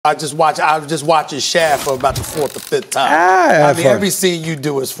I was just watching Shaft for about the 4th or 5th time. I mean, every scene you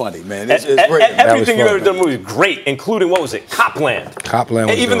do is funny, man. It's great. Everything you've ever done in the movie is great, including, what was it, Copland. Copland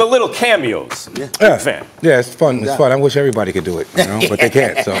was even dope. the little cameos. Yeah. Fan. Yeah, it's fun. It's fun. I wish everybody could do it, you know, but they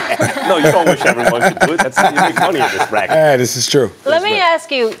can't. So. No, you don't wish everyone could do it. That's how you make money in this bracket. Yeah, this is true. Let me ask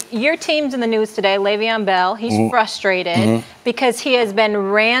you, your team's in the news today, Le'Veon Bell. He's frustrated because he has been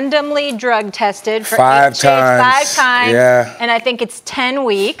randomly drug tested for 5 times. 5 times. Yeah. And I think it's 10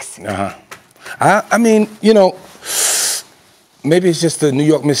 weeks. I mean, you know, maybe it's just the New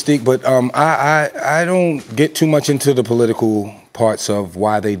York mystique, but I don't get too much into the political parts of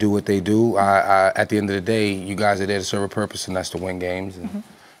why they do what they do. At the end of the day, you guys are there to serve a purpose, and that's to win games and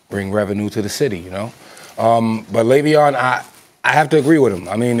bring revenue to the city, you know. But Le'Veon, I have to agree with him.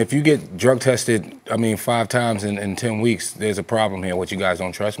 I mean, if you get drug tested, 5 times in 10 weeks, there's a problem here. What, you guys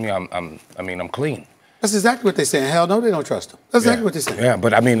don't trust me? I'm clean. That's exactly what they're saying. Hell no, they don't trust him. That's exactly what they're saying. Yeah,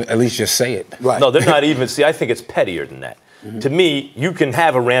 but I mean, at least just say it. Right. No, they're not even. See, I think it's pettier than that. To me, you can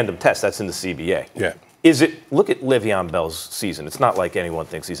have a random test. That's in the CBA. Yeah. Look at Le'Veon Bell's season. It's not like anyone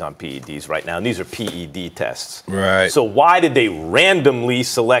thinks he's on PEDs right now, and these are PED tests. Right. So why did they randomly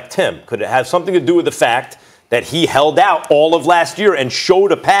select him? Could it have something to do with the fact that he held out all of last year and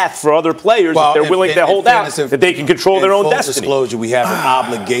showed a path for other players that they're willing to hold out, that they can control their own destiny? In full disclosure, we have an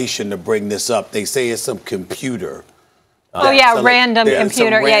obligation to bring this up. They say it's some computer. Random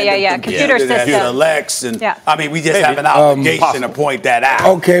computer. Yeah. Computer system. Selects and I mean, we just have an obligation to point that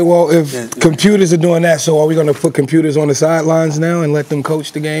out. Okay, well, if computers are doing that, so are we going to put computers on the sidelines now and let them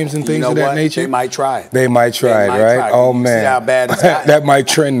coach the games and things of that nature? They might try it. They might try it, right? Oh, man. See how bad it's gotten. That might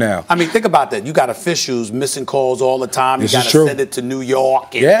trend now. I mean, think about that. You got officials missing calls all the time. You got to send it to New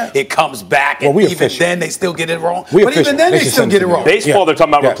York. And it comes back. And even then, they still get it wrong. But even then, they still get it wrong. Baseball, they're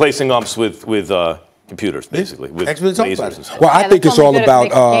talking about replacing umps with computers, basically, with lasers and stuff. Well, I think it's all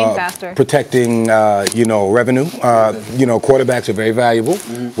about protecting, revenue. Quarterbacks are very valuable.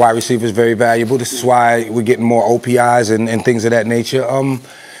 Wide receivers very valuable. This is why we're getting more OPIs and things of that nature.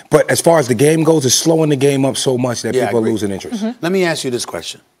 But as far as the game goes, it's slowing the game up so much that people are losing interest. Let me ask you this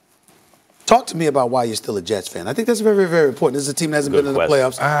question. Talk to me about why you're still a Jets fan. I think that's very, very important. This is a team that hasn't been in the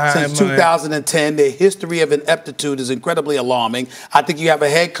playoffs since 2010. Their history of ineptitude is incredibly alarming. I think you have a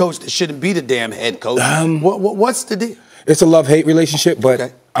head coach that shouldn't be the damn head coach. What's the deal? It's a love-hate relationship,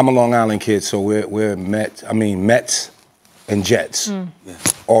 but I'm a Long Island kid, so we're Mets and Jets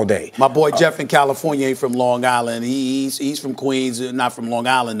all day. My boy Jeff in California ain't from Long Island. He's from Queens, not from Long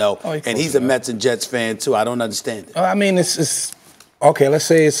Island, though. And he's a Mets and Jets fan, too. I don't understand it. I mean, it's okay, let's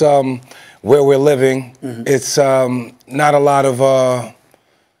say it's where we're living. It's not a lot of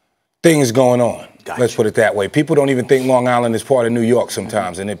things going on. Let's put it that way. People don't even think Long Island is part of New York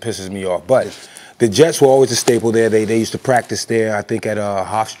sometimes, and it pisses me off. But the Jets were always a staple there. They used to practice there, I think, at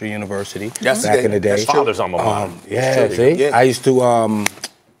Hofstra University back in the day. That's father's alma mater. Yeah, see? I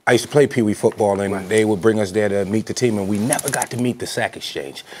used to play Pee Wee football, and they would bring us there to meet the team, and we never got to meet the Sack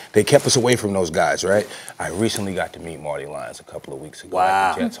Exchange. They kept us away from those guys, right? I recently got to meet Marty Lyons a couple of weeks ago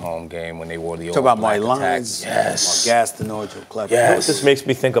at the Jets home game when they wore the old Talk about Marty black Lyons. Yes. Mark Gastineau, Joe Clever. Yes. This makes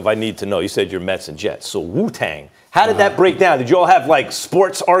me think of I need to know. You said you're Mets and Jets. So Wu-Tang. How did that break down? Did you all have, like,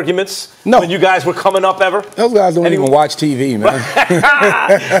 sports arguments when you guys were coming up ever? Those guys don't even watch TV, man.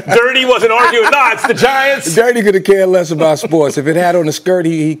 Dirty wasn't arguing. No, it's the Giants. Dirty could have cared less about sports. If it had on the skirt,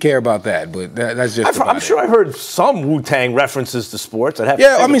 he'd care about that. But that's just I'm sure I've heard some Wu-Tang references to sports.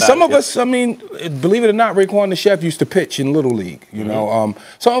 Some of us, believe it or not, Raekwon the Chef used to pitch in Little League. You know,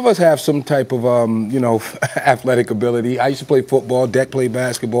 some of us have some type of, athletic ability. I used to play football. Deck played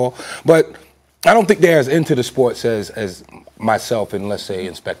basketball. But I don't think they're as into the sports as myself and, let's say,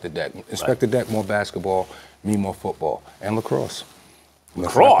 Inspector Deck. Inspector Deck, more basketball, me more football. And lacrosse.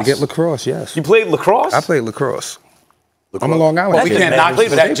 Lacrosse? You get lacrosse, yes. You played lacrosse? I played lacrosse. I'm a Long Island kid. We can't knock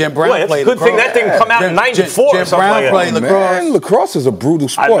that. Jim Brown played lacrosse. Good thing that didn't come out in 94 or something like that. Jim Brown played lacrosse. Man, lacrosse is a brutal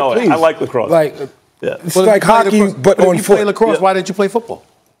sport, I know it. please. I like lacrosse. It's like hockey, but on foot. You play lacrosse, why didn't you play football?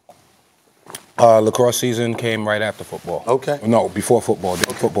 Lacrosse season came right after football. Okay. No, before football.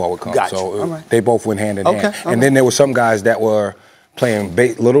 Then football would come. Gotcha. So they both went hand in hand. Okay. And then there were some guys that were playing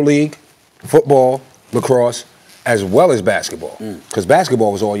Little League, football, lacrosse, as well as basketball. Because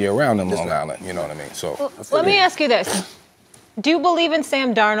basketball was all year round in Long Island, you know what I mean? So let me ask you this. Do you believe in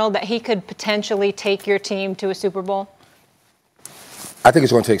Sam Darnold that he could potentially take your team to a Super Bowl? I think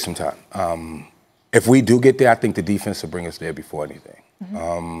it's going to take some time. If we do get there, I think the defense will bring us there before anything.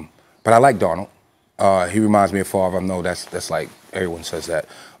 But I like Darnold. He reminds me of Favre. I know that's like everyone says that.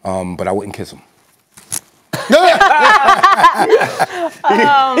 But I wouldn't kiss him.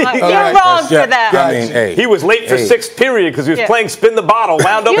 You're wrong for that. I mean, hey, he was late for sixth period because he was playing spin the bottle,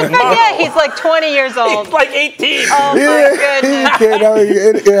 wound up with Mono. He's like 20 years old. He's like 18. Oh, my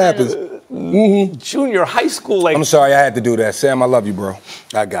goodness. It happens. Junior high school. I'm sorry I had to do that. Sam, I love you, bro.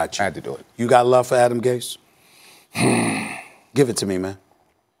 I got you. I had to do it. You got love for Adam Gase? Give it to me, man.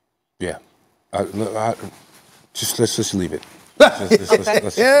 Yeah. Let's just leave it.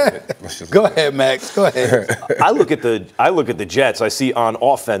 Let's just Go ahead, Max. Go ahead. I look at the Jets. I see on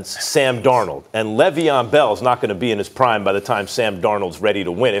offense Sam Darnold, and Le'Veon Bell's not going to be in his prime by the time Sam Darnold's ready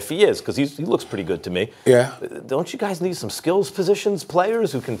to win. If he is, because he looks pretty good to me. Yeah. Don't you guys need some skills positions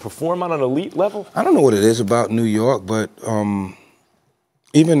players who can perform on an elite level? I don't know what it is about New York, but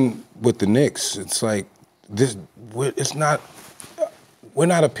even with the Knicks, it's like this. We're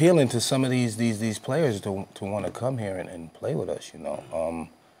not appealing to some of these players to want to come here and play with us, you know.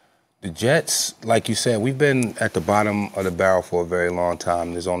 The Jets, like you said, we've been at the bottom of the barrel for a very long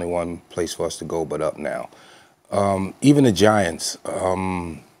time. There's only one place for us to go but up now. Even the Giants.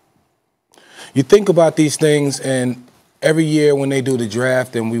 You think about these things, and every year when they do the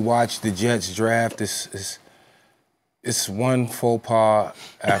draft and we watch the Jets draft, it's one faux pas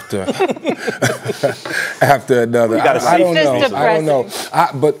after after another. I don't know.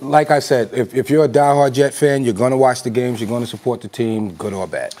 But like I said, if you're a diehard Jet fan, you're going to watch the games, you're going to support the team, good or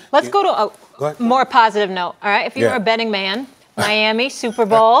bad. Let's go to a more positive note, all right? If you were a betting man, Miami, Super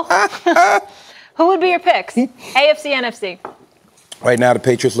Bowl, who would be your picks? AFC, NFC? Right now, the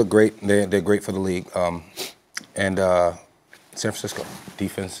Patriots look great. They're great for the league. And San Francisco.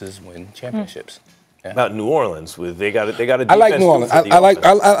 Defenses win championships. Yeah. About New Orleans, they got a defense. I like New Orleans.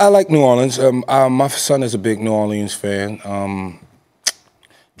 I like New Orleans. My son is a big New Orleans fan.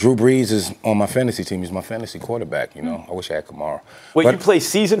 Drew Brees is on my fantasy team. He's my fantasy quarterback. You know, I wish I had Kamara. Wait, you play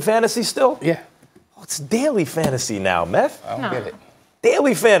season fantasy still? Yeah. Oh, it's daily fantasy now, Meth. I don't get it.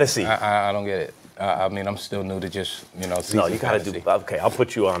 Daily fantasy. I don't get it. I mean, I'm still new to just, season No, you got to do. Okay, I'll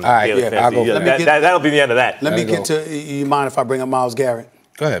put you on daily fantasy. I'll go that'll be the end of that. Let me get to. You mind if I bring up Myles Garrett?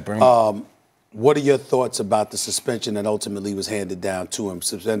 Go ahead, bring him up. What are your thoughts about the suspension that ultimately was handed down to him,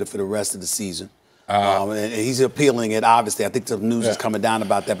 suspended for the rest of the season? And he's appealing it, obviously. I think the news is coming down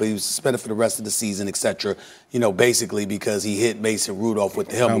about that, but he was suspended for the rest of the season, et cetera, basically because he hit Mason Rudolph with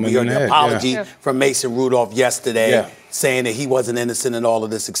the helmet. We heard an apology from Mason Rudolph yesterday saying that he wasn't innocent in all of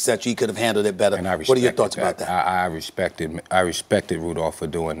this, et cetera. He could have handled it better. What are your thoughts about that? I respected Rudolph for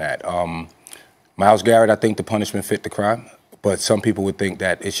doing that. Myles Garrett, I think the punishment fit the crime. But some people would think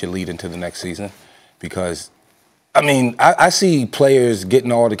that it should lead into the next season because, I mean, I see players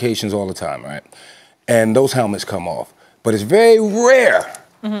getting altercations all the time, right? And those helmets come off. But it's very rare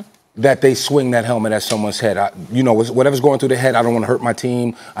that they swing that helmet at someone's head. Whatever's going through their head, I don't want to hurt my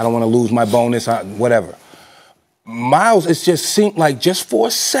team. I don't want to lose my bonus, whatever. Myles, it just seemed like just for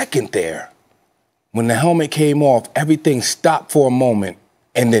a second there, when the helmet came off, everything stopped for a moment,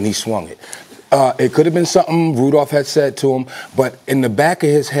 and then he swung it. It could have been something Rudolph had said to him, but in the back of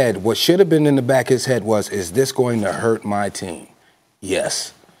his head, what should have been in the back of his head was, is this going to hurt my team?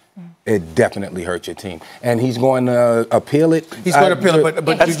 Yes. It definitely hurt your team. And he's going to appeal it. He's going to appeal it,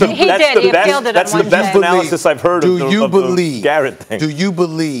 but that's the best analysis I've heard of the Garrett thing. Do you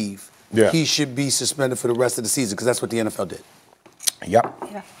believe he should be suspended for the rest of the season? Because that's what the NFL did.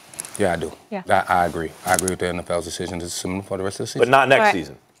 Yep. Yeah, I do. Yeah. I agree. I agree with the NFL's decision to suspend him for the rest of the season. But not next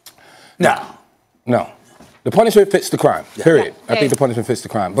season. No. The punishment fits the crime, period. I think the punishment fits the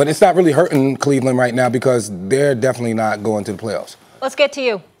crime. But it's not really hurting Cleveland right now because they're definitely not going to the playoffs. Let's get to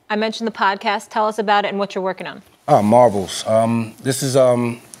you. I mentioned the podcast. Tell us about it and what you're working on. Marvels. This is, I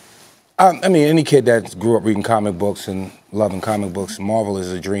mean, any kid that grew up reading comic books and loving comic books, Marvel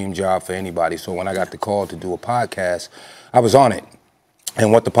is a dream job for anybody. So when I got the call to do a podcast, I was on it.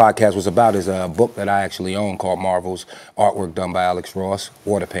 And what the podcast was about is a book that I actually own called Marvels, artwork done by Alex Ross,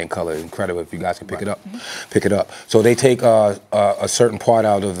 water paint color, incredible if you guys can pick it up. Pick it up. So they take a certain part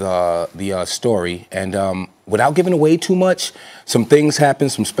out of the story, and without giving away too much, some things happen,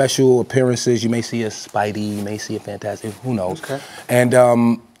 some special appearances. You may see a Spidey, you may see a Fantastic, who knows. Okay.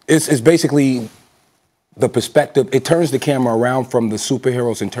 And it's basically the perspective. It turns the camera around from the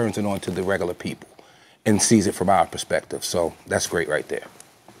superheroes and turns it on to the regular people, and sees it from our perspective. So that's great right there.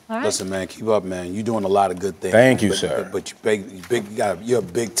 Right. Listen, man, keep up, man. You're doing a lot of good things. Thank you, sir. But you're a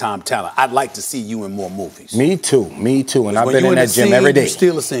big-time talent. I'd like to see you in more movies. Me too. And I've been in that gym every day. You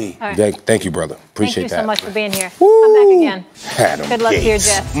steal a scene. Right. Thank you, brother. Appreciate that. Thank you so much for being here. Come back again. Adam Good luck Gase. to your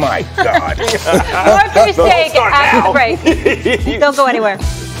Jets. My God. More First Take after the break. Don't go anywhere.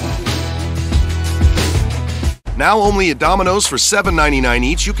 Now only at Domino's for $7.99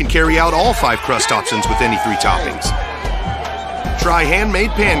 each, you can carry out all 5 crust options with any 3 toppings. Try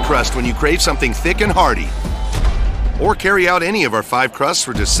handmade pan crust when you crave something thick and hearty. Or carry out any of our 5 crusts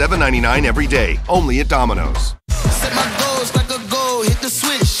for just $7.99 every day, only at Domino's. Set my goals like a goal, hit the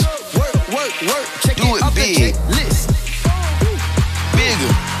switch. Work, check it up the checklist.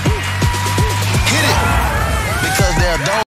 Bigger. Hit it. Because they're